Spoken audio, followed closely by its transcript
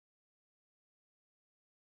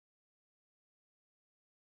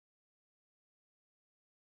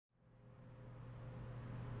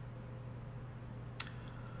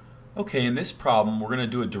Okay, in this problem we're going to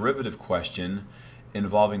do a derivative question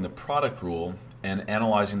involving the product rule and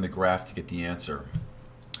analyzing the graph to get the answer.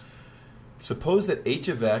 Suppose that h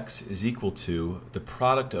of x is equal to the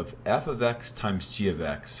product of f of x times g of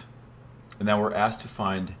x, and now we're asked to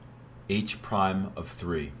find h prime of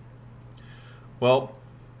 3. Well,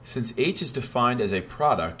 since h is defined as a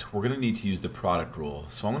product, we're going to need to use the product rule.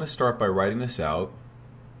 So I'm going to start by writing this out.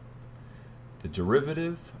 The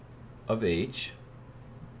derivative of h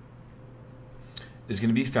is going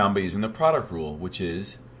to be found by using the product rule, which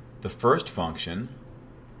is the first function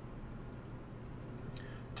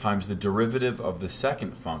times the derivative of the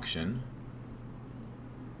second function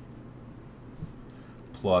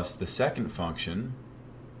plus the second function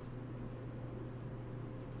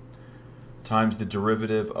times the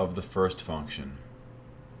derivative of the first function.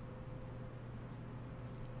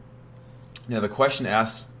 Now the question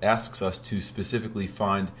asks us to specifically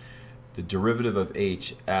find the derivative of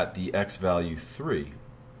h at the x value 3.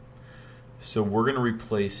 So we're going to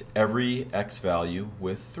replace every x value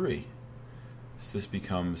with 3. So this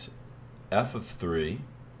becomes f of 3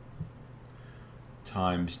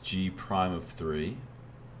 times g prime of 3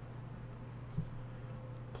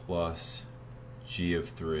 plus g of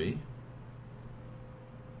 3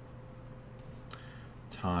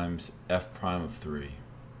 times f prime of 3.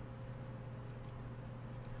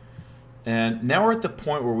 And now we're at the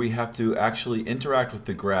point where we have to actually interact with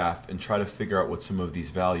the graph and try to figure out what some of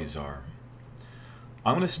these values are.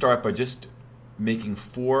 I'm going to start by just making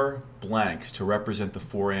 4 blanks to represent the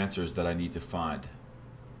 4 answers that I need to find.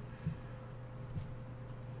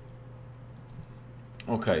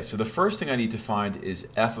 Okay, so the first thing I need to find is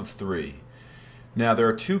f of 3. Now there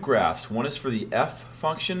are 2 graphs. One is for the f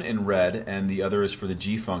function in red and the other is for the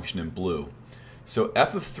g function in blue. So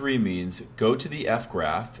f of 3 means go to the f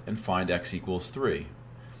graph and find x equals 3.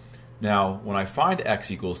 Now when I find x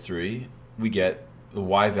equals 3, we get the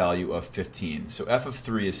y value of 15. So f of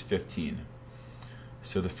 3 is 15.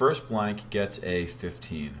 So the first blank gets a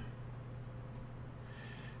 15.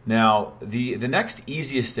 Now the next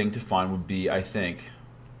easiest thing to find would be, I think,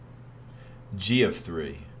 g of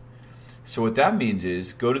 3. So what that means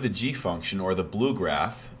is go to the g function or the blue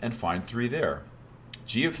graph and find 3 there.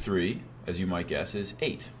 G of 3, as you might guess, is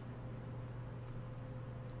 8.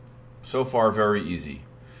 So far, very easy.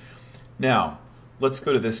 Now, let's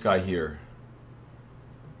go to this guy here.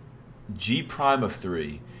 G prime of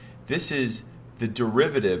 3. This is the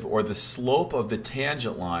derivative or the slope of the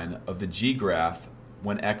tangent line of the g graph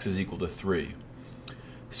when x is equal to 3.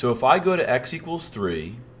 So if I go to x equals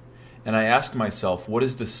 3 and I ask myself what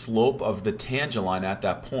is the slope of the tangent line at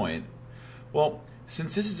that point, well,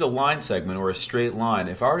 since this is a line segment or a straight line,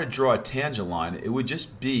 if I were to draw a tangent line, it would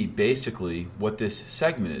just be basically what this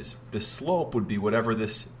segment is. The slope would be whatever the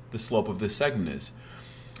slope of this segment is.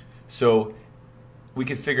 So we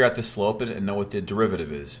can figure out the slope and know what the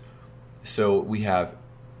derivative is. So we have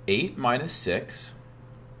 8 minus 6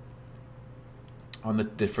 on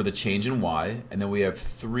for the change in y, and then we have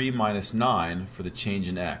 3 minus 9 for the change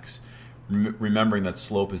in x. Remembering that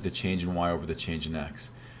slope is the change in y over the change in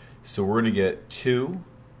x. So we're going to get 2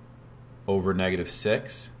 over negative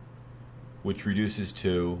 6, which reduces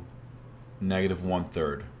to negative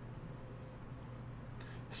 1/3.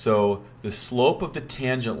 So the slope of the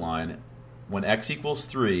tangent line when x equals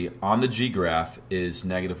 3 on the g graph is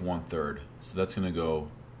negative 1/3. So that's going to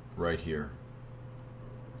go right here.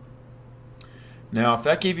 Now if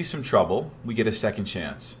that gave you some trouble, we get a second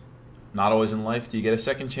chance. Not always in life do you get a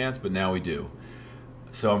second chance, but now we do.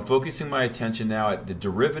 So I'm focusing my attention now at the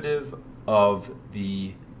derivative of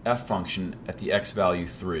the f function at the x value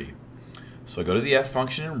 3. So I go to the f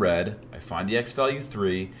function in red, I find the x value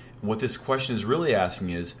 3, and what this question is really asking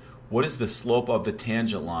is, what is the slope of the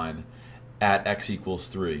tangent line at x equals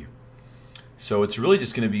 3? So it's really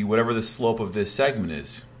just going to be whatever the slope of this segment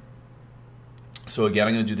is. So again,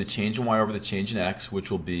 I'm going to do the change in y over the change in x,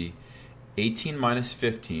 which will be 18 minus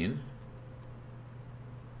 15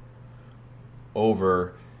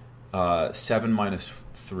 over 7 minus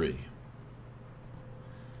 3.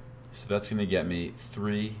 So that's going to get me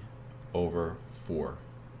 3 over 4.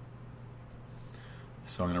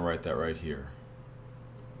 So I'm going to write that right here.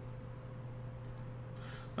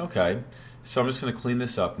 Okay, so I'm just going to clean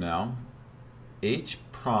this up now. H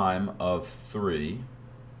prime of 3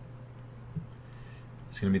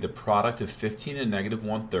 is going to be the product of 15 and negative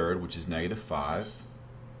 1/3, which is negative 5.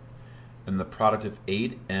 And the product of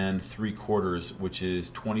 8 and 3/4, which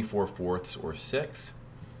is 24/4 or 6.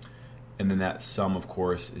 And then that sum, of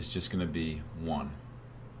course, is just going to be 1.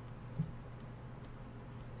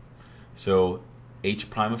 So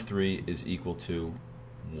h prime of 3 is equal to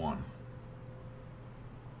 1.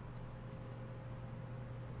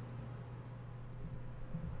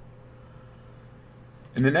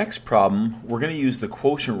 In the next problem, we're going to use the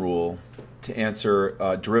quotient rule to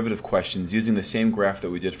answer derivative questions using the same graph that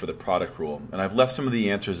we did for the product rule. And I've left some of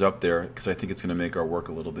the answers up there because I think it's going to make our work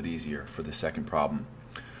a little bit easier for the second problem.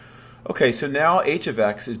 Okay, so now h of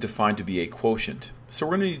x is defined to be a quotient. So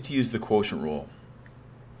we're going to need to use the quotient rule.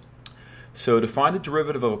 So to find the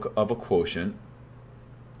derivative of a quotient,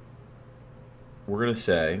 we're going to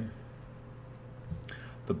say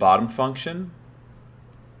the bottom function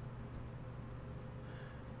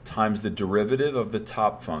times the derivative of the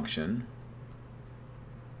top function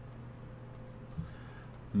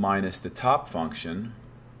minus the top function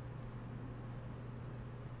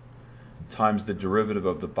times the derivative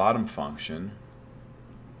of the bottom function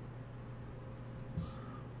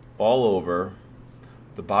all over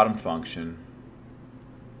the bottom function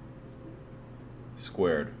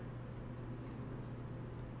squared.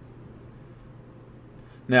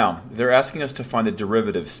 Now, they're asking us to find the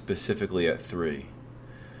derivative specifically at 3.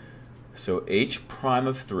 So h prime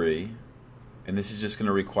of 3, and this is just going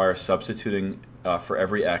to require substituting for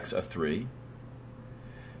every x a 3,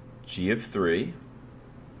 g of 3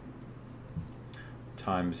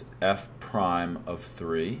 times f prime of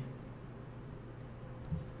 3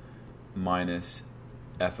 minus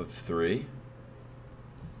f of 3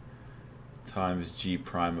 times g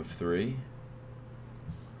prime of 3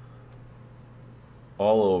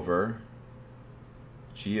 all over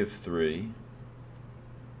g of 3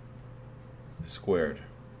 squared.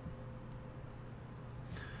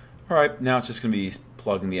 Alright, now it's just going to be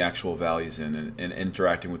plugging the actual values in and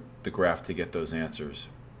interacting with the graph to get those answers.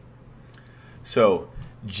 So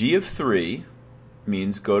g of 3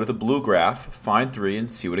 means go to the blue graph, find 3,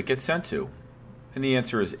 and see what it gets sent to. And the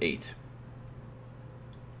answer is 8.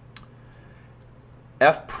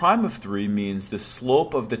 F prime of 3 means the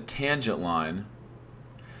slope of the tangent line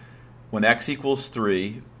when x equals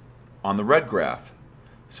 3 on the red graph.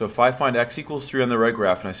 So if I find x equals 3 on the red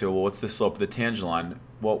graph and I say, well, what's the slope of the tangent line?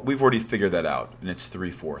 Well, we've already figured that out, and it's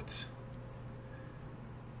 3/4.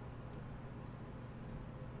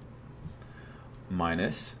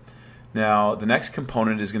 Minus. Now, the next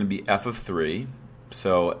component is going to be f of 3.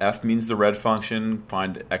 So f means the red function.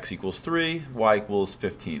 Find x equals 3, y equals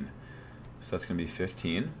 15. So that's going to be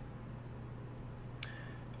 15.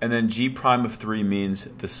 And then g prime of 3 means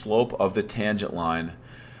the slope of the tangent line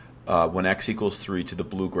when x equals 3 to the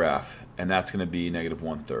blue graph, and that's going to be negative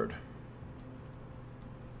 1/3.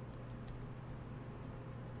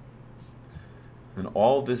 And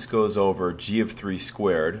all this goes over g of 3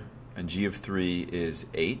 squared, and g of 3 is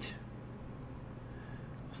 8.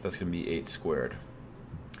 So that's going to be 8 squared.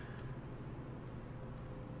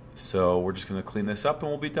 So we're just going to clean this up and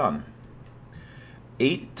we'll be done.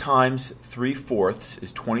 8 times 3/4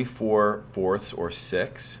 is 24/4 or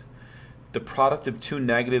 6. The product of two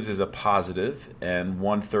negatives is a positive, and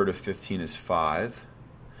 1/3 of 15 is 5.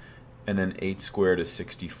 And then 8 squared is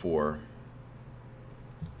 64.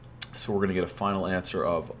 So we're going to get a final answer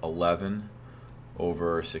of 11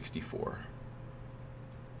 over 64.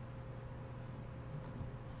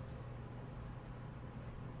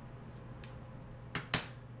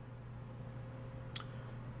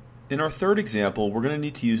 In our third example, we're going to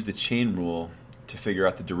need to use the chain rule to figure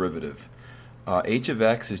out the derivative. H of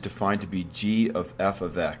x is defined to be g of f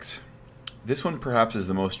of x. This one perhaps is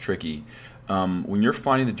the most tricky. When you're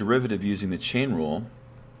finding the derivative using the chain rule,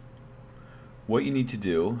 what you need to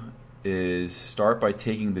do is start by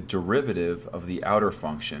taking the derivative of the outer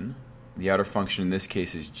function. The outer function in this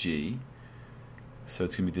case is g. So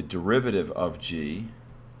it's going to be the derivative of g.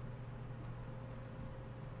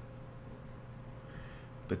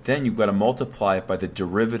 But then you've got to multiply it by the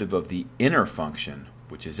derivative of the inner function,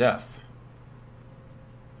 which is f.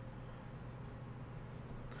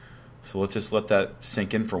 So let's just let that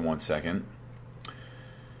sink in for 1 second.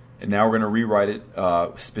 And now we're going to rewrite it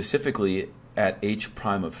specifically at h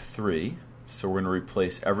prime of 3. So we're going to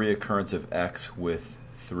replace every occurrence of x with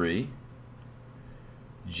 3.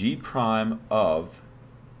 G prime of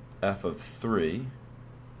f of 3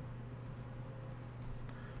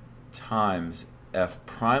 times f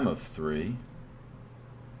prime of 3.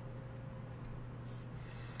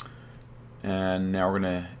 And now we're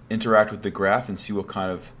going to interact with the graph and see what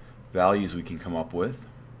kind of values we can come up with.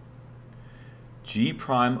 G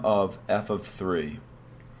prime of f of 3.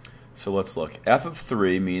 So let's look. F of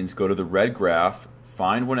 3 means go to the red graph,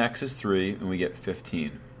 find when x is 3, and we get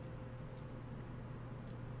 15.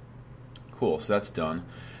 Cool, so that's done.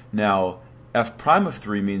 Now, f prime of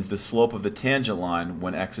 3 means the slope of the tangent line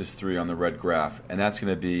when x is 3 on the red graph, and that's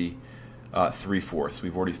going to be 3/4.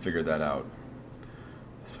 We've already figured that out.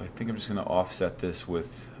 So I think I'm just going to offset this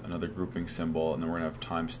with another grouping symbol, and then we're going to have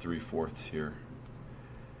times 3/4 here.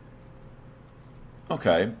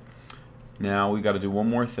 Okay, now we got to do one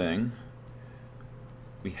more thing.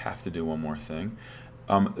 We have to do one more thing.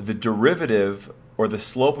 The derivative or the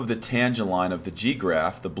slope of the tangent line of the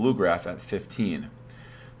g-graph, the blue graph, at 15.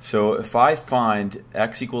 So if I find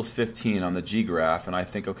x equals 15 on the g-graph and I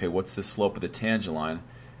think, okay, what's the slope of the tangent line,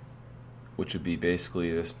 which would be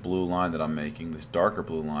basically this blue line that I'm making, this darker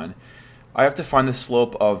blue line, I have to find the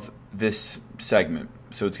slope of this segment.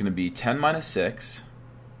 So it's going to be 10 minus 6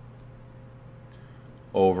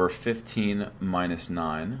 over 15 minus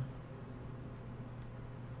 9,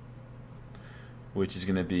 which is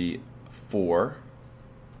going to be 4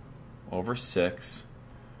 over 6,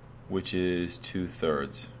 which is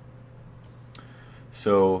 2/3.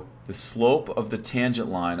 So the slope of the tangent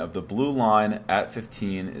line of the blue line at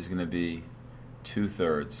 15 is going to be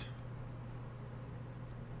 2/3.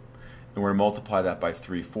 And we're going to multiply that by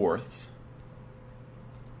 3/4.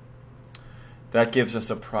 That gives us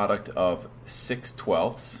a product of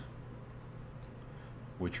 6/12,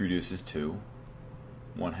 which reduces to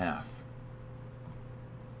 1/2.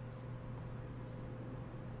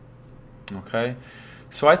 Okay,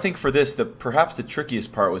 so I think for this, perhaps the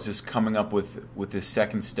trickiest part was just coming up with this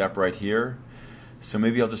second step right here. So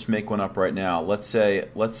maybe I'll just make one up right now. Let's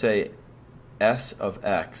say S of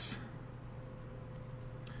x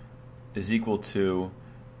is equal to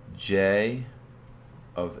J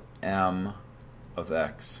of M of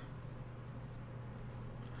x.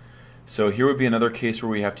 So here would be another case where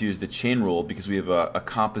we have to use the chain rule because we have a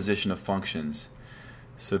composition of functions.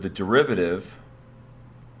 So the derivative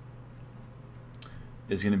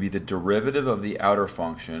is going to be the derivative of the outer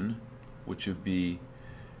function, which would be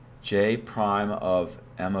J prime of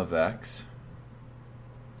M of x,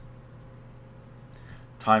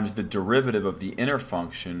 times the derivative of the inner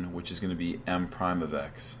function, which is going to be M prime of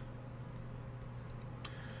x.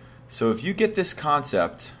 So if you get this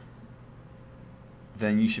concept,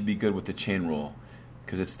 then you should be good with the chain rule,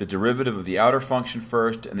 because it's the derivative of the outer function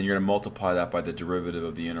first, and then you're going to multiply that by the derivative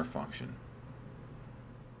of the inner function.